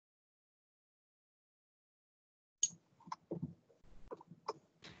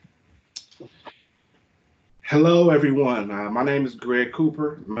Hello, everyone. My name is Greg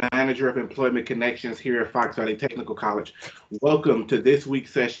Cooper, Manager of Employment Connections here at Fox Valley Technical College. Welcome to this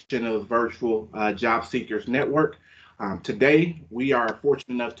week's session of Virtual Job Seekers Network. Today, we are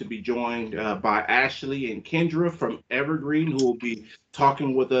fortunate enough to be joined by Ashley and Kendra from Evergreen, who will be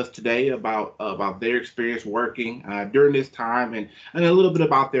talking with us today about their experience working during this time and a little bit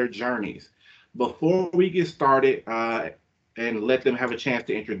about their journeys. Before we get started, and let them have a chance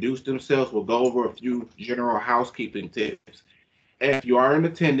to introduce themselves. We'll go over a few general housekeeping tips. If you are in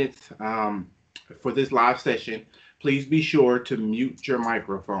attendance for this live session, please be sure to mute your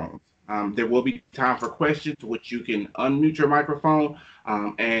microphones. There will be time for questions, which you can unmute your microphone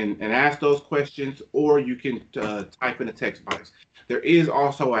and ask those questions, or you can type in a text box. There is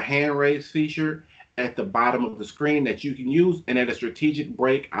also a hand raise feature at the bottom of the screen that you can use. And at a strategic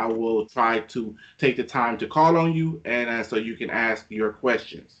break, I will try to take the time to call on you and so you can ask your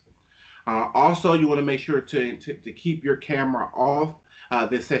questions. Also, you want to make sure to keep your camera off.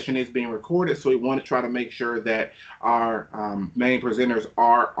 This session is being recorded, so we want to try to make sure that our main presenters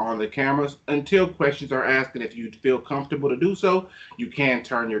are on the cameras until questions are asked. And if you feel comfortable to do so, you can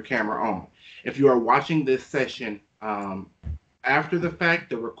turn your camera on. If you are watching this session after the fact,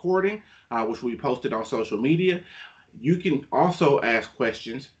 the recording, which we posted on social media, you can also ask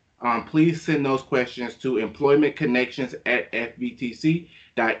questions. Please send those questions to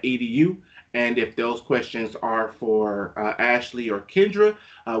employmentconnections@fvtc.edu. And if those questions are for Ashley or Kendra,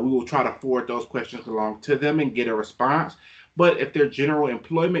 we will try to forward those questions along to them and get a response. But if they're general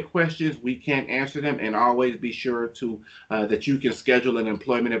employment questions, we can't answer them. And always be sure to that you can schedule an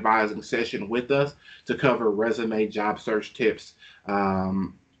employment advising session with us to cover resume, job search tips,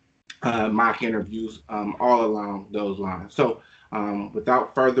 mock interviews, all along those lines. So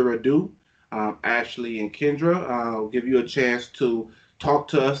without further ado, Ashley and Kendra, I'll give you a chance to talk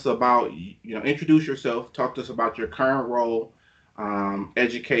to us about, introduce yourself, talk to us about your current role,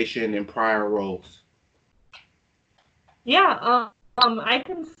 education, and prior roles. Yeah, I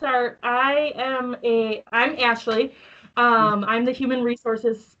can start. I'm Ashley. I'm the human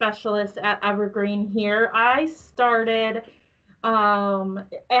resources specialist at Evergreen here. I started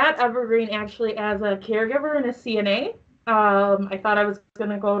at Evergreen actually as a caregiver and a CNA. I thought I was going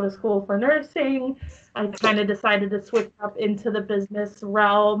to go to school for nursing. I kind of decided to switch up into the business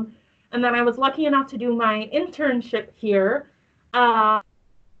realm. And then I was lucky enough to do my internship here.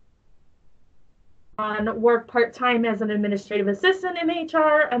 Work part-time as an administrative assistant in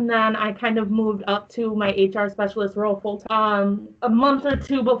HR, and then I kind of moved up to my HR specialist role full-time a month or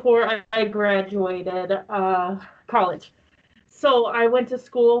two before I graduated college. So I went to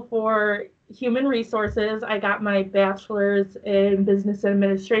school for human resources. I got my bachelor's in business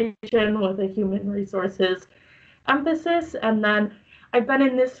administration with a human resources emphasis, and then I've been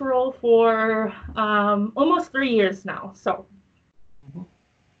in this role for almost 3 years now. So.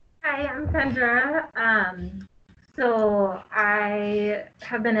 Hi, I'm Kendra. So I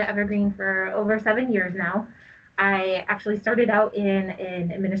have been at Evergreen for over 7 years now. I actually started out in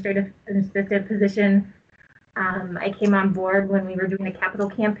an administrative assistant position. I came on board when we were doing a capital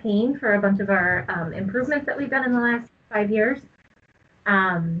campaign for a bunch of our improvements that we've done in the last 5 years.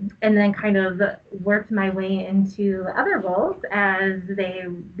 And then kind of worked my way into other roles as they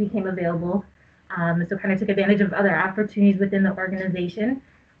became available. So kind of took advantage of other opportunities within the organization.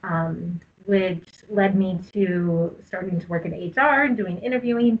 Which led me to starting to work in HR and doing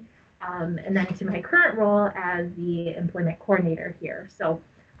interviewing, and then to my current role as the employment coordinator here. So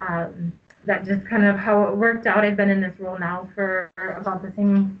that just kind of how it worked out. I've been in this role now for about the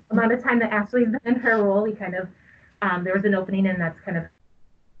same amount of time that Ashley's been in her role. We kind of, there was an opening, and that's kind of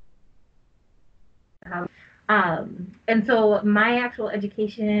and so my actual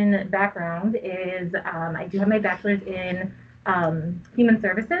education background is I do have my bachelor's in human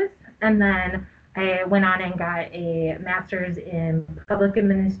services, and then I went on and got a master's in public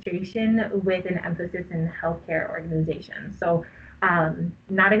administration with an emphasis in healthcare organizations. So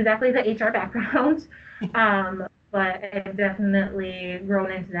not exactly the HR background, but I've definitely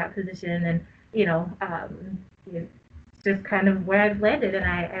grown into that position, and it's just kind of where I've landed, and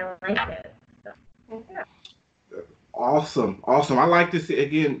I like it. So, yeah. Awesome. I like to see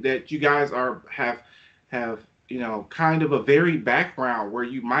again that you guys have kind of a varied background where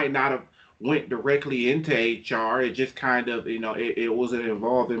you might not have went directly into HR. It just kind of, it was an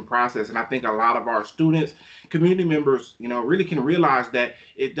evolving process. And I think a lot of our students, community members, really can realize that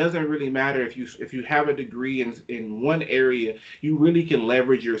it doesn't really matter if you have a degree in one area, you really can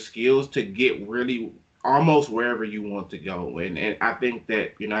leverage your skills to get really almost wherever you want to go. And I think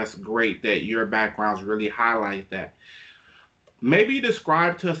that, that's great that your backgrounds really highlight that. Maybe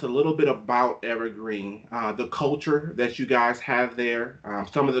describe to us a little bit about Evergreen, the culture that you guys have there,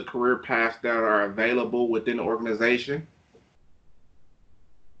 some of the career paths that are available within the organization.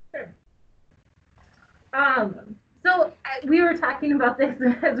 Sure. We were talking about this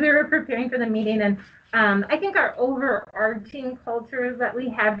as we were preparing for the meeting, and I think our overarching culture that we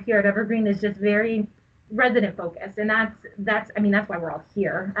have here at Evergreen is just very resident focused, and that's I mean that's why we're all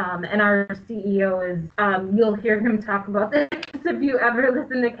here. And our CEO is you'll hear him talk about this if you ever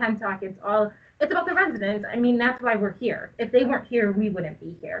listen to Ken talk. It's about the residents. I mean that's why we're here. If they weren't here, we wouldn't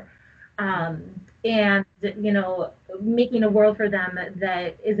be here. And making a world for them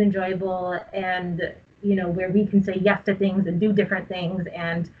that is enjoyable and where we can say yes to things and do different things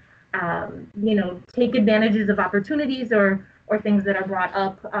and take advantages of opportunities or things that are brought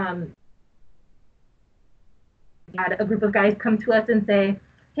up. Had a group of guys come to us and say,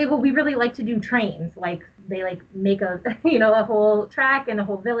 hey, well, we really like to do trains. Like they make a a whole track and a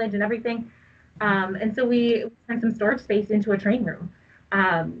whole village and everything. And so we turned some storage space into a train room.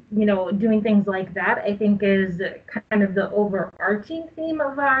 Doing things like that, I think, is kind of the overarching theme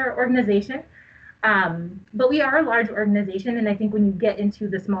of our organization. But we are a large organization, and I think when you get into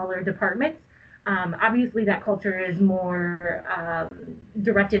the smaller departments, obviously that culture is more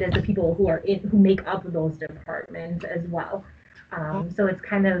directed at the people who make up those departments as well. So it's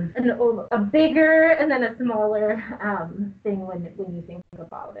kind of a bigger and then a smaller thing when you think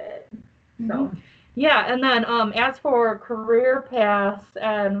about it. So. Yeah, and then as for career paths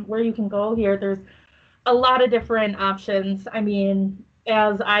and where you can go here, there's a lot of different options. I mean,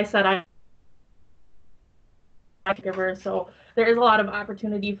 as I said, I'm a caregiver, so there is a lot of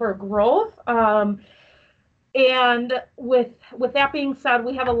opportunity for growth. And with that being said,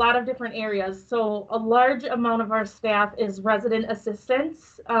 we have a lot of different areas. So a large amount of our staff is resident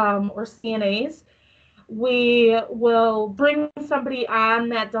assistants or CNAs. We will bring somebody on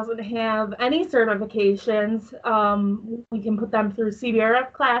that doesn't have any certifications. We can put them through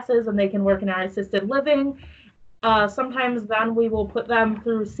CBRF classes and they can work in our assisted living. Sometimes then we will put them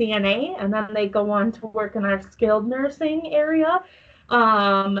through CNA and then they go on to work in our skilled nursing area.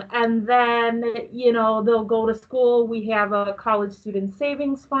 And then, they'll go to school. We have a college student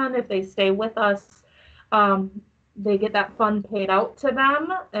savings fund. If they stay with us, they get that fund paid out to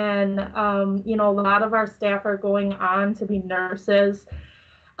them. And, a lot of our staff are going on to be nurses.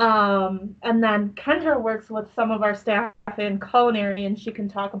 And then Kendra works with some of our staff in culinary, and she can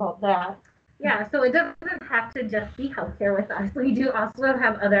talk about that. Yeah, so it doesn't have to just be healthcare with us. We do also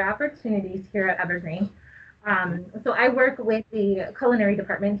have other opportunities here at Evergreen. So I work with the culinary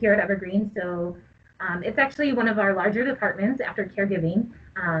department here at Evergreen. So it's actually one of our larger departments after caregiving,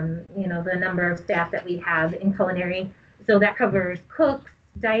 the number of staff that we have in culinary. So that covers cooks,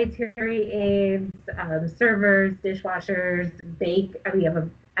 dietary aides, servers, dishwashers, we have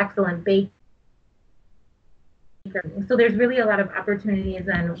an excellent bake. So there's really a lot of opportunities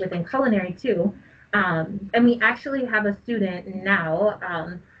then within culinary too. And we actually have a student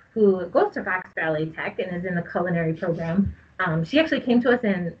now who goes to Fox Valley Tech and is in the culinary program. She actually came to us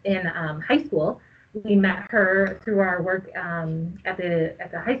in high school. We met her through our work at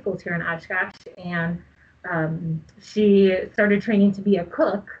the high schools here in Oshkosh, and she started training to be a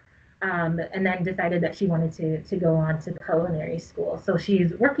cook, and then decided that she wanted to go on to culinary school. So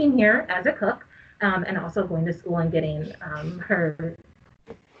she's working here as a cook, and also going to school and getting her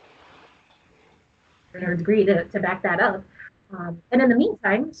degree to back that up. And in the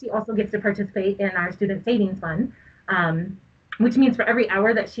meantime, she also gets to participate in our student savings fund, which means for every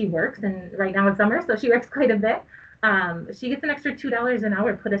hour that she works, and right now it's summer, so she works quite a bit, she gets an extra $2 an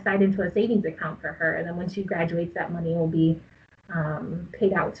hour put aside into a savings account for her. And then when she graduates, that money will be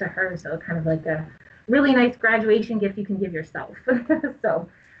paid out to her. So kind of like a really nice graduation gift you can give yourself. So,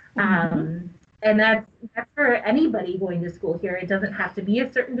 and that's for anybody going to school here. It doesn't have to be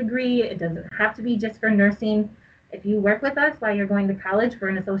a certain degree. It doesn't have to be just for nursing. If you work with us while you're going to college for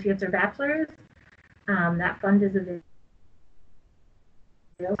an associate's or bachelor's, that fund is available.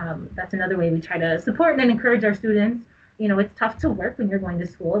 That's another way we try to support and encourage our students. It's tough to work when you're going to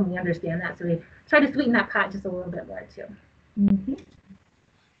school, and we understand that. So we try to sweeten that pot just a little bit more too. Mm-hmm.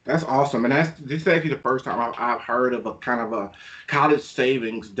 That's awesome, and this is actually the first time I've heard of a kind of a college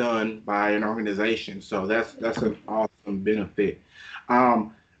savings done by an organization. So that's an awesome benefit.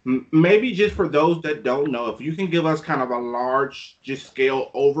 Maybe just for those that don't know, if you can give us kind of a large just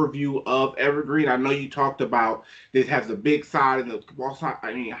scale overview of Evergreen. I know you talked about this has a big side and the small side.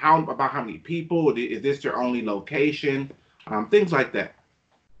 I mean, how many people? Is this your only location? Things like that.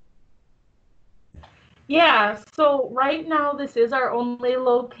 Yeah, so right now this is our only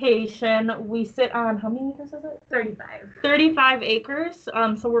location. We sit on, how many acres is it? 35. 35 acres.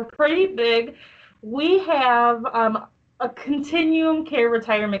 So we're pretty big. We have a continuum care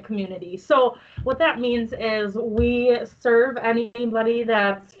retirement community. So what that means is we serve anybody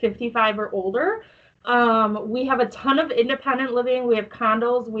that's 55 or older. We have a ton of independent living. We have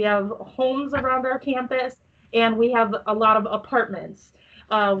condos. We have homes around our campus, and we have a lot of apartments.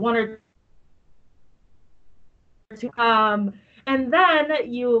 One or and then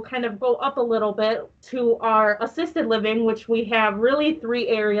you kind of go up a little bit to our assisted living, which we have really three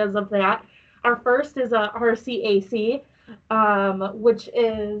areas of that. Our first is a RCAC, which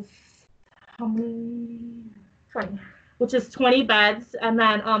is how many? 20. Which is 20 beds, and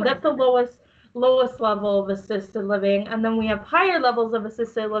then that's the lowest level of assisted living. And then we have higher levels of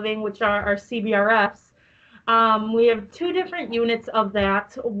assisted living, which are our CBRFs. We have two different units of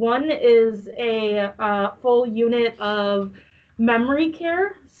that. One is a full unit of memory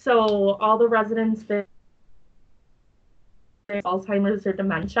care, so all the residents with Alzheimer's or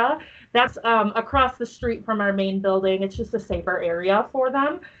dementia. That's across the street from our main building. It's just a safer area for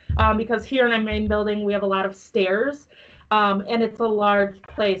them because here in our main building we have a lot of stairs and it's a large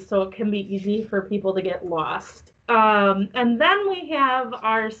place, so it can be easy for people to get lost. And then we have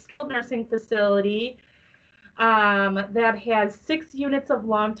our skilled nursing facility that has 6 units of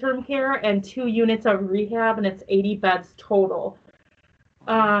long-term care and 2 units of rehab, and it's 80 beds total.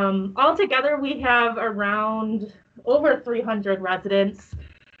 Altogether, we have around over 300 residents.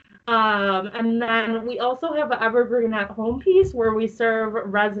 And then we also have an Evergreen at Home piece where we serve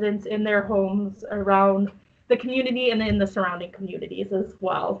residents in their homes around the community and in the surrounding communities as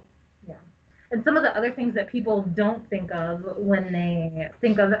well. Yeah. And some of the other things that people don't think of when they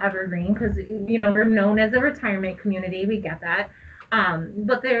think of Evergreen, because, we're known as a retirement community, we get that.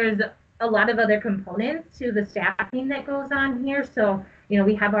 But there's a lot of other components to the staffing that goes on here. So,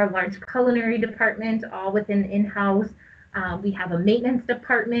 we have our large culinary department all within in-house. We have a maintenance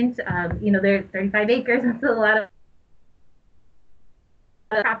department. There's 35 acres. That's a lot of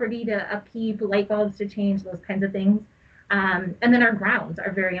property to upkeep, light bulbs to change, those kinds of things. And then our grounds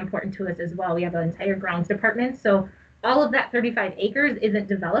are very important to us as well. We have an entire grounds department. So all of that 35 acres isn't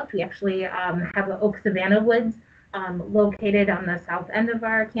developed. We actually have the Oak Savannah Woods located on the south end of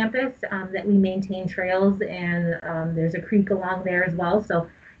our campus that we maintain trails, and there's a creek along there as well. So,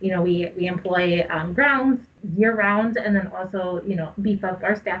 we employ grounds year round, and then also, beef up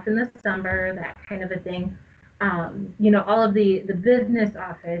our staff in the summer, that kind of a thing. All of the business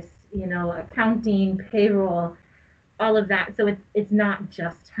office, accounting, payroll, all of that. So it's not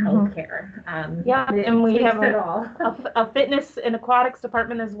just healthcare. And we have a fitness and aquatics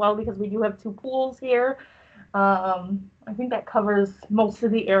department as well, because we do have 2 pools here. I think that covers most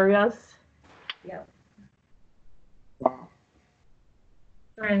of the areas. Yeah. Wow.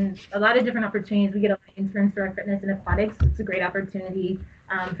 And a lot of different opportunities. We get a lot of interns for our fitness and aquatics. It's a great opportunity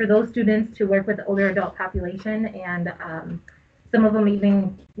for those students to work with the older adult population, and some of them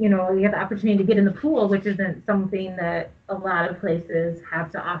even, we have the opportunity to get in the pool, which isn't something that a lot of places have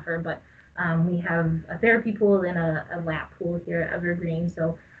to offer, but we have a therapy pool and a lap pool here at Evergreen.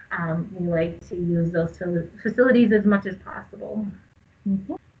 So we like to use those facilities as much as possible.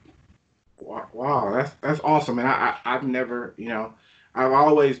 Mm-hmm. Wow, that's awesome. And I've never, I've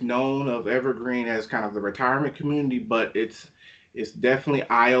always known of Evergreen as kind of the retirement community, but it's definitely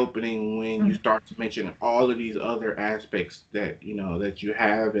eye-opening when you start to mention all of these other aspects that that you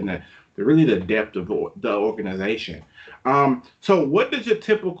have, and the depth of the organization. So what does your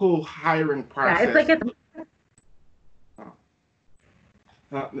typical hiring process?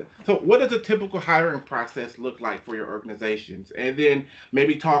 So what does a typical hiring process look like for your organizations? And then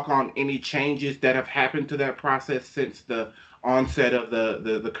maybe talk on any changes that have happened to that process since the onset of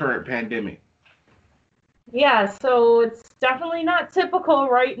the current pandemic. Yeah, so it's definitely not typical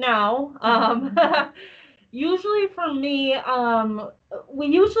right now. Usually for me, we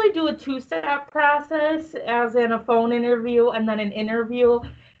usually do a 2-step process, as in a phone interview and then an interview.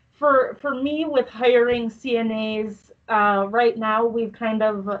 For me, with hiring CNAs, right now we've kind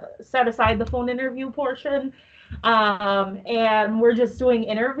of set aside the phone interview portion, and we're just doing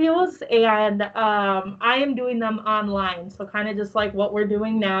interviews, and I am doing them online, so kind of just like what we're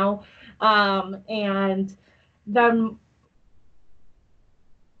doing now. And then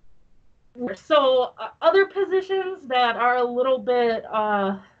other positions that are a little bit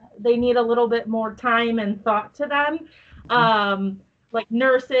they need a little bit more time and thought to them, like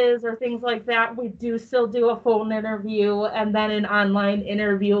nurses or things like that, we do still do a phone interview and then an online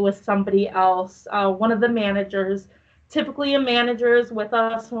interview with somebody else, one of the managers. Typically a manager is with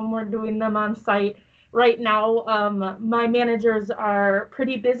us when we're doing them on site, right now, my managers are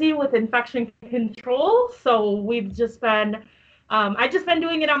pretty busy with infection control, so we've just been I've just been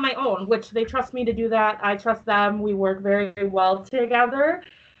doing it on my own, which they trust me to do that. I trust them. We work very well together.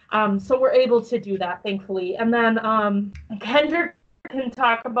 So we're able to do that, thankfully. And then Kendra can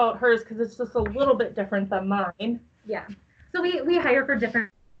talk about hers because it's just a little bit different than mine. Yeah. So we hire for different.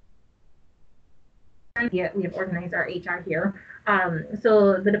 We have organized our HR here.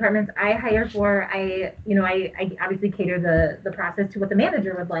 So the departments I hire for, I obviously cater the process to what the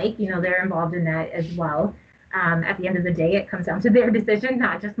manager would like. They're involved in that as well. At the end of the day, it comes down to their decision,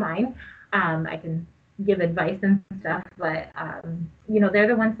 not just mine. I can give advice and stuff, but they're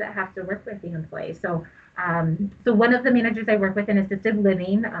the ones that have to work with the employee. So one of the managers I work with in assisted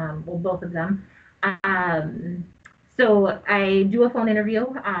living, well, both of them. So I do a phone interview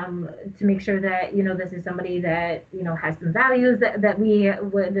to make sure that this is somebody that has some values that we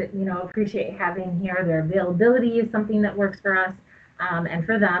would appreciate having here. Their availability is something that works for us and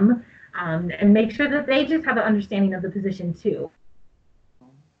for them, and make sure that they just have an understanding of the position too.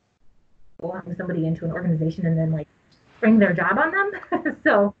 Having somebody into an organization and then bring their job on them.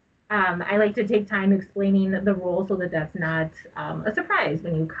 So I like to take time explaining the role so that that's not a surprise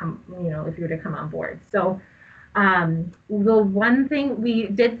when you come, if you were to come on board. So. The one thing we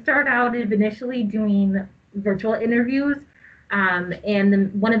did start out initially doing virtual interviews,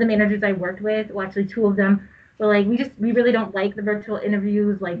 and one of the managers I worked with, well, actually two of them, were like, we really don't like the virtual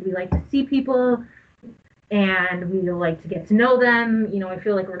interviews. We like to see people, and we like to get to know them. I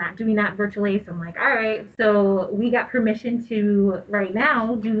feel like we're not doing that virtually. So I'm like, all right. So we got permission to right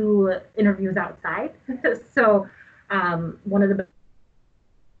now do interviews outside. So one of the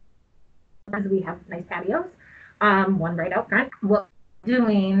we have nice patios. One right out front. What we're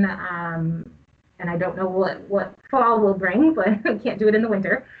doing, and I don't know what fall will bring, but I can't do it in the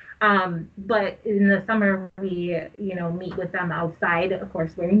winter. But in the summer, we meet with them outside, of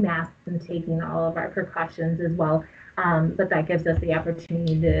course, wearing masks and taking all of our precautions as well. But that gives us the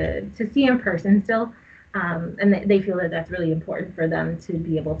opportunity to see in person still, and they feel that that's really important for them to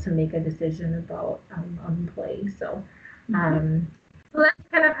be able to make a decision about employee. So. So that's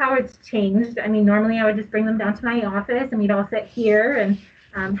kind of how it's changed. I mean, normally I would just bring them down to my office and we'd all sit here and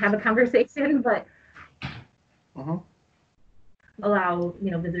have a conversation, but allow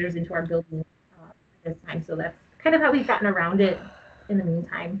visitors into our building this time. So that's kind of how we've gotten around it in the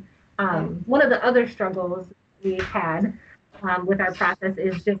meantime. One of the other struggles we've had with our process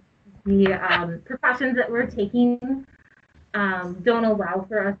is just the precautions that we're taking don't allow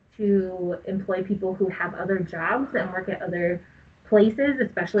for us to employ people who have other jobs and work at other places,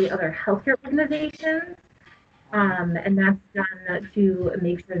 especially other healthcare organizations, and that's done to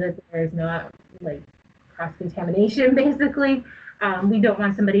make sure that there's not cross-contamination, basically. We don't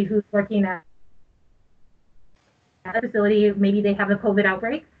want somebody who's working at a facility, maybe they have a COVID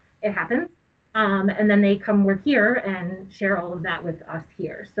outbreak, it happens, and then they come work here and share all of that with us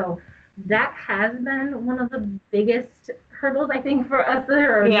here. So that has been one of the biggest hurdles, I think, for us that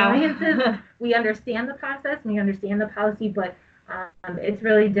are annoyances. We understand the process, we understand the policy, but it's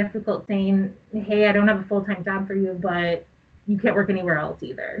really difficult saying, hey, I don't have a full-time job for you, but you can't work anywhere else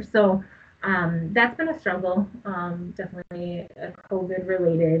either. So that's been a struggle, definitely a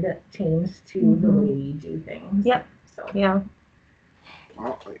COVID-related change to the way we do things. Yep. So yeah.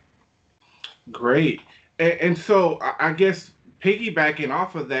 Great. And so I guess piggybacking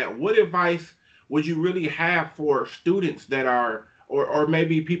off of that, what advice would you really have for students that are or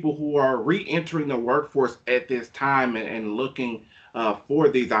maybe people who are re-entering the workforce at this time and looking for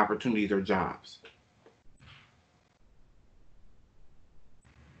these opportunities or jobs?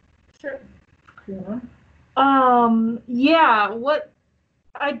 Sure.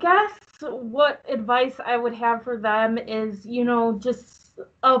 What advice I would have for them is, just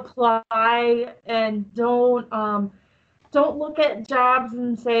apply and don't look at jobs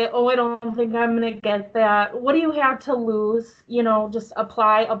and say, oh, I don't think I'm going to get that. What do you have to lose? Just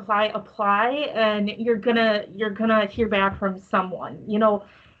apply, and you're going to hear back from someone.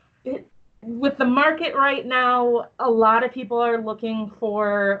 With the market right now, a lot of people are looking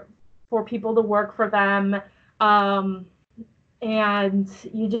for people to work for them. And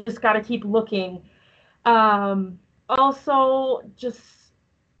you just got to keep looking. Also, just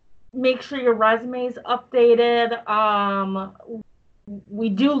make sure your resume is updated. We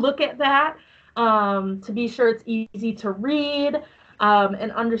do look at that to be sure it's easy to read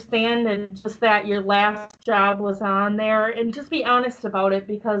and understand, and just that your last job was on there, and just be honest about it,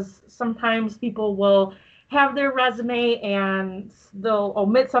 because sometimes people will have their resume and they'll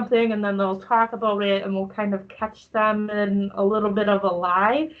omit something and then they'll talk about it, and we'll kind of catch them in a little bit of a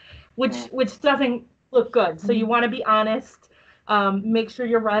lie, which doesn't look good. So you want to be honest. Make sure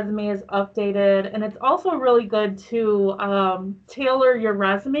your resume is updated, and it's also really good to tailor your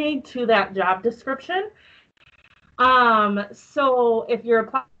resume to that job description. So if you're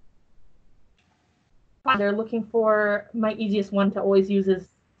applying, they're looking for, my easiest one to always use is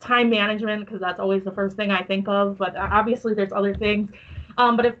time management, because that's always the first thing I think of, but obviously there's other things.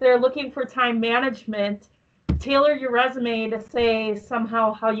 But if they're looking for time management, tailor your resume to say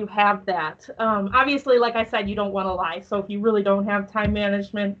somehow how you have that. Obviously, like I said, you don't want to lie. So if you really don't have time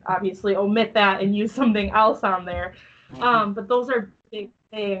management, obviously omit that and use something else on there. But those are big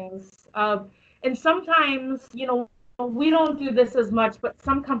things. And sometimes, we don't do this as much, but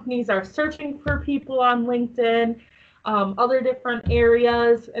some companies are searching for people on LinkedIn, other different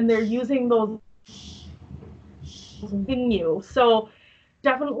areas, and they're using those in you. So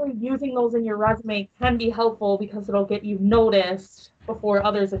definitely using those in your resume can be helpful, because it'll get you noticed before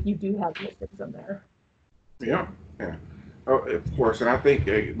others if you do have those things in there. Yeah. Oh, of course. And I think,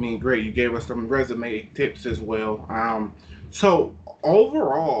 great, you gave us some resume tips as well. So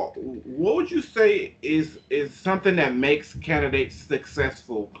overall, what would you say is something that makes candidates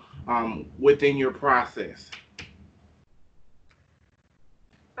successful within your process?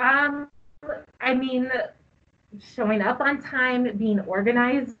 I mean, showing up on time, being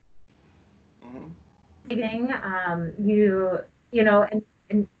organized, and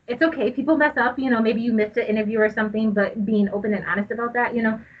it's okay. People mess up, maybe you missed an interview or something, but being open and honest about that,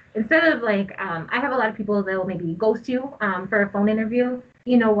 instead of like, I have a lot of people that will maybe ghost you for a phone interview.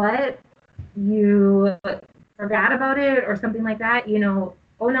 You know what? You forgot about it or something like that,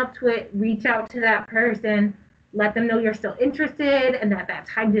 own up to it, reach out to that person, let them know you're still interested and that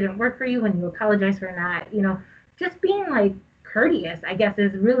time didn't work for you and you apologize for not, just being like courteous, I guess,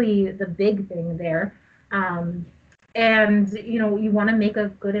 is really the big thing there. And, you want to make a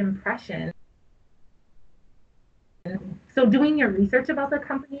good impression. So doing your research about the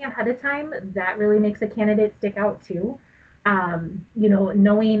company ahead of time, that really makes a candidate stick out too.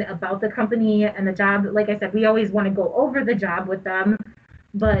 Knowing about the company and the job, like I said, we always want to go over the job with them,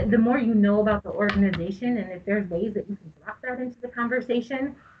 but the more you know about the organization, and if there's ways that you can drop that into the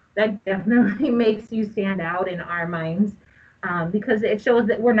conversation, that definitely makes you stand out in our minds, because it shows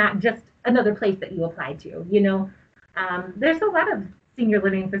that we're not just another place that you apply to. There's a lot of senior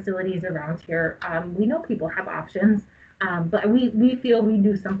living facilities around here. We know people have options, but we feel we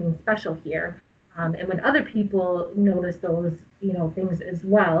do something special here. And when other people notice those, things as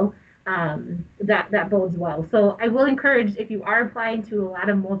well, that bodes well. So I will encourage, if you are applying to a lot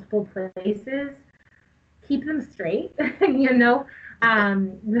of multiple places, keep them straight.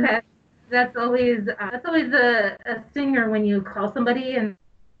 That's always a stinger when you call somebody and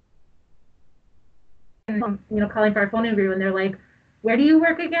calling for a phone interview and they're like, where do you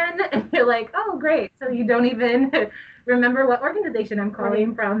work again? And you're like, oh, great. So you don't even remember what organization I'm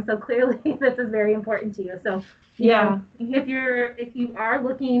calling from. So clearly this is very important to you. So yeah, if you are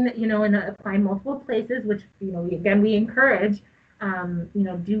looking, and applying multiple places, which, we encourage,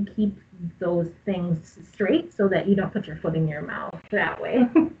 do keep those things straight so that you don't put your foot in your mouth that way.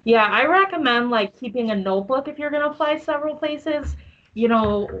 Yeah, I recommend like keeping a notebook if you're going to apply several places.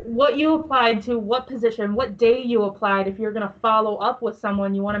 What you applied to, what position, what day you applied. If you're going to follow up with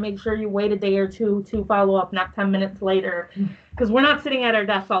someone, you want to make sure you wait a day or two to follow up, not 10 minutes later, because we're not sitting at our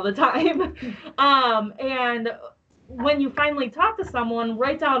desks all the time. And when you finally talk to someone,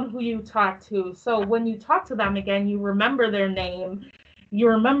 write down who you talked to. So when you talk to them again, you remember their name, you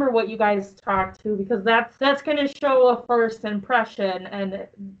remember what you guys talked to, because that's going to show a first impression and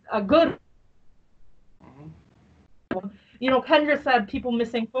a good. Kendra said people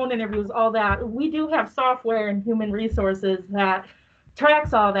missing phone interviews, all that. We do have software and human resources that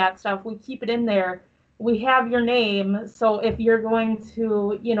tracks all that stuff. We keep it in there. We have your name. So if you're going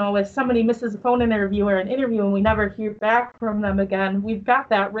to, if somebody misses a phone interview or an interview and we never hear back from them again, we've got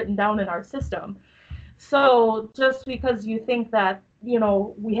that written down in our system. So just because you think that,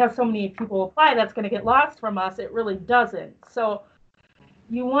 we have so many people apply, that's going to get lost from us, it really doesn't. So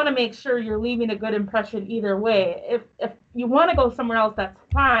you want to make sure you're leaving a good impression either way. If you want to go somewhere else, that's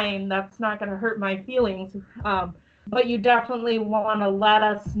fine. That's not going to hurt my feelings. But you definitely want to let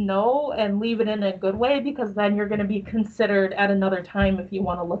us know and leave it in a good way, because then you're going to be considered at another time if you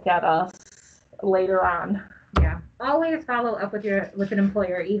want to look at us later on. Yeah, always follow up with an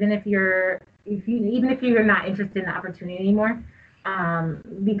employer, even if you're not interested in the opportunity anymore,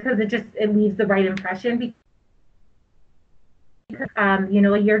 because it leaves the right impression.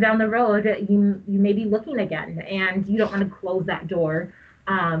 A year down the road, you may be looking again, and you don't want to close that door.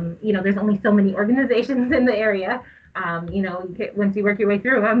 There's only so many organizations in the area. Once you work your way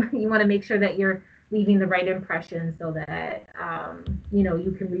through them, you want to make sure that you're leaving the right impression so that, you know,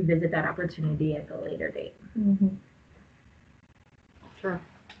 you can revisit that opportunity at a later date. Mm-hmm. Sure.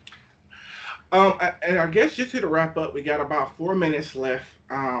 And I guess just to wrap up, we got about 4 minutes left.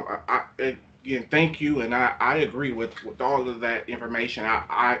 Again, thank you, and I agree with all of that information.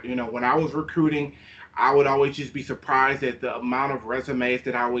 You know, when I was recruiting, I would always just be surprised at the amount of resumes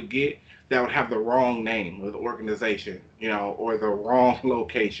that I would get that would have the wrong name of the organization, you know, or the wrong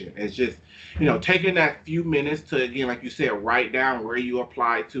location. It's just, you know, taking that few minutes to, again, like you said, write down where you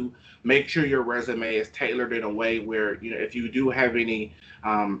applied to, make sure your resume is tailored in a way where, you know, if you do have any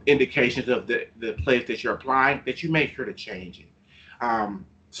indications of the place that you're applying, that you make sure to change it.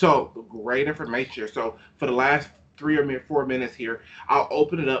 So great information. So for the last 3 or 4 minutes here, I'll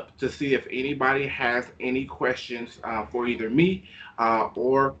open it up to see if anybody has any questions for either me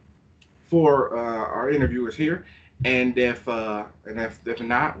or for our interviewers here. And if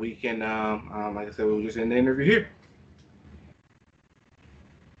not, we can, like I said, we'll just end the interview here.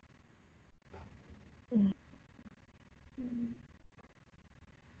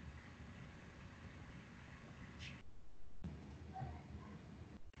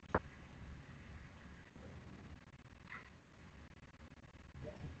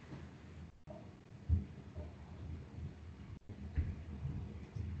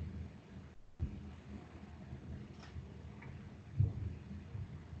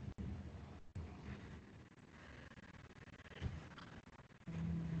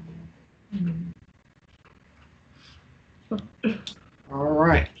 All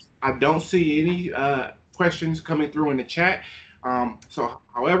right. I don't see any questions coming through in the chat.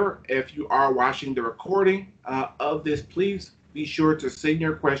 However, if you are watching the recording of this, please be sure to send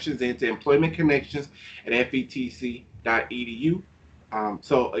your questions into Employment Connections at fetc.edu.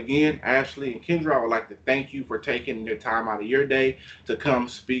 So again, Ashley and Kendra, I would like to thank you for taking your time out of your day to come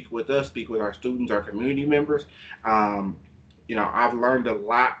speak with us, speak with our students, our community members. Um, you know, I've learned a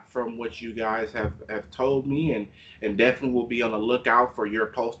lot from what you guys have told me, and definitely will be on the lookout for your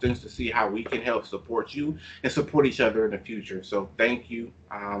postings to see how we can help support you and support each other in the future. So thank you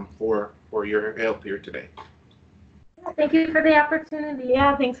for your help here today. Thank you for the opportunity.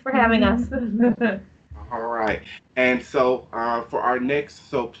 Yeah, thanks for having us. All right. And so for our next,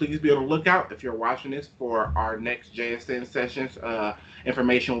 so please be on the lookout if you're watching this for our next JSN sessions.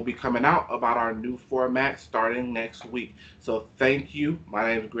 Information will be coming out about our new format starting next week. So thank you. My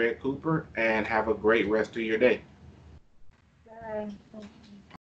name is Greg Cooper, and have a great rest of your day. Bye.